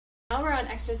Now we're on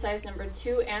exercise number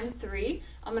 2 and 3.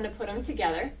 I'm going to put them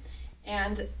together.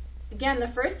 And again, the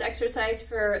first exercise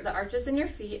for the arches in your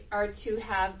feet are to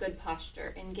have good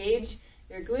posture. Engage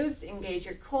your glutes, engage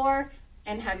your core,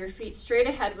 and have your feet straight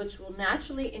ahead, which will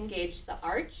naturally engage the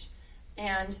arch.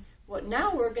 And what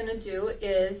now we're going to do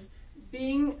is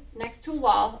being next to a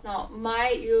wall. Now,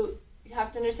 you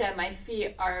have to understand my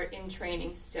feet are in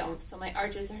training still, so my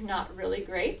arches are not really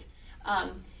great.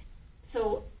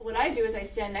 So what I do is I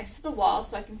stand next to the wall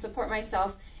so I can support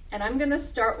myself, and I'm going to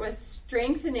start with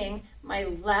strengthening my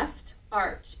left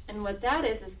arch. And what that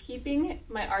is keeping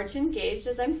my arch engaged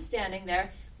as I'm standing there,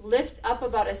 lift up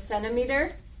about 1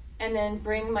 centimeter, and then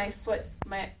bring my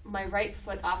right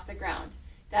foot off the ground.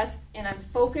 And I'm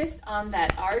focused on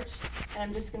that arch, and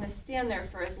I'm just going to stand there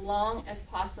for as long as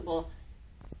possible,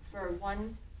 for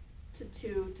 1 to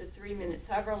 2 to 3 minutes,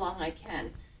 however long I can,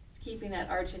 keeping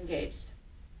that arch engaged.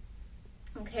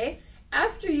 Okay,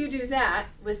 after you do that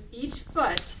with each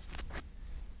foot,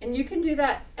 and you can do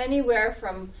that anywhere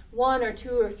from 1 or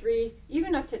 2 or 3,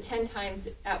 even up to 10 times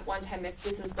at one time if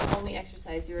this is the only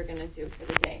exercise you were going to do for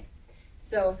the day.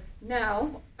 So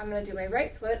now I'm going to do my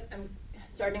right foot. I'm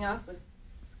starting off with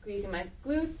squeezing my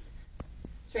glutes,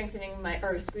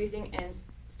 squeezing and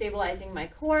stabilizing my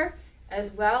core,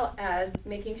 as well as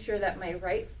making sure that my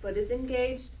right foot is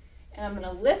engaged. And I'm going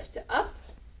to lift up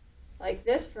like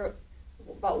this for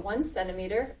about 1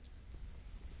 centimeter,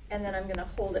 and then I'm going to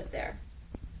hold it there,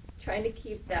 trying to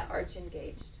keep that arch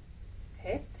engaged.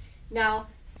 Okay. Now,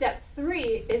 step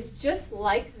 3 is just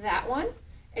like that one,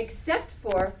 except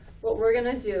for what we're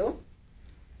going to do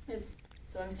is,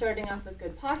 so I'm starting off with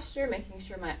good posture, making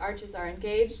sure my arches are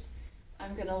engaged.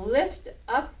 I'm going to lift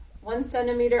up 1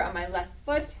 centimeter on my left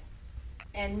foot,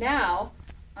 and now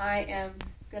I am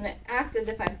going to act as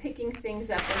if I'm picking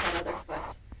things up with another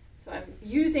foot. So I'm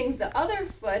using the other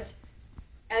foot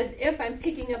as if I'm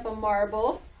picking up a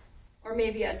marble or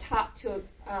maybe a top to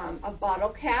a bottle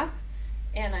cap,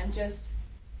 and I'm just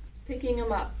picking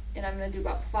them up, and I'm going to do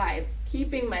about 5,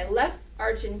 keeping my left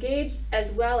arch engaged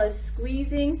as well as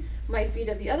squeezing my feet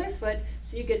of the other foot,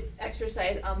 so you could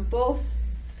exercise on both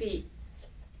feet.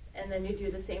 And then you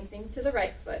do the same thing to the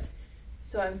right foot.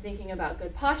 So I'm thinking about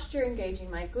good posture,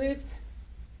 engaging my glutes,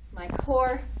 my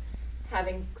core,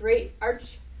 having great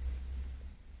arches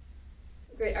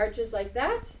like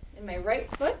that in my right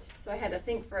foot. So I had to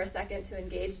think for a second to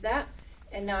engage that.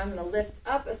 And now I'm going to lift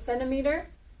up 1 centimeter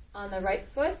on the right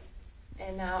foot.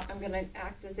 And now I'm going to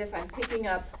act as if I'm picking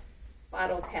up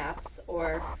bottle caps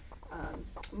or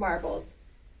marbles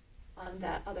on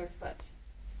that other foot,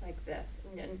 like this.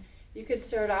 And then you could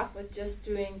start off with just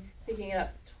picking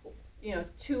up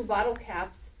 2 bottle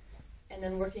caps, and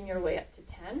then working your way up to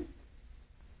 10,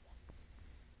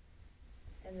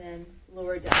 and then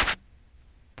lower down.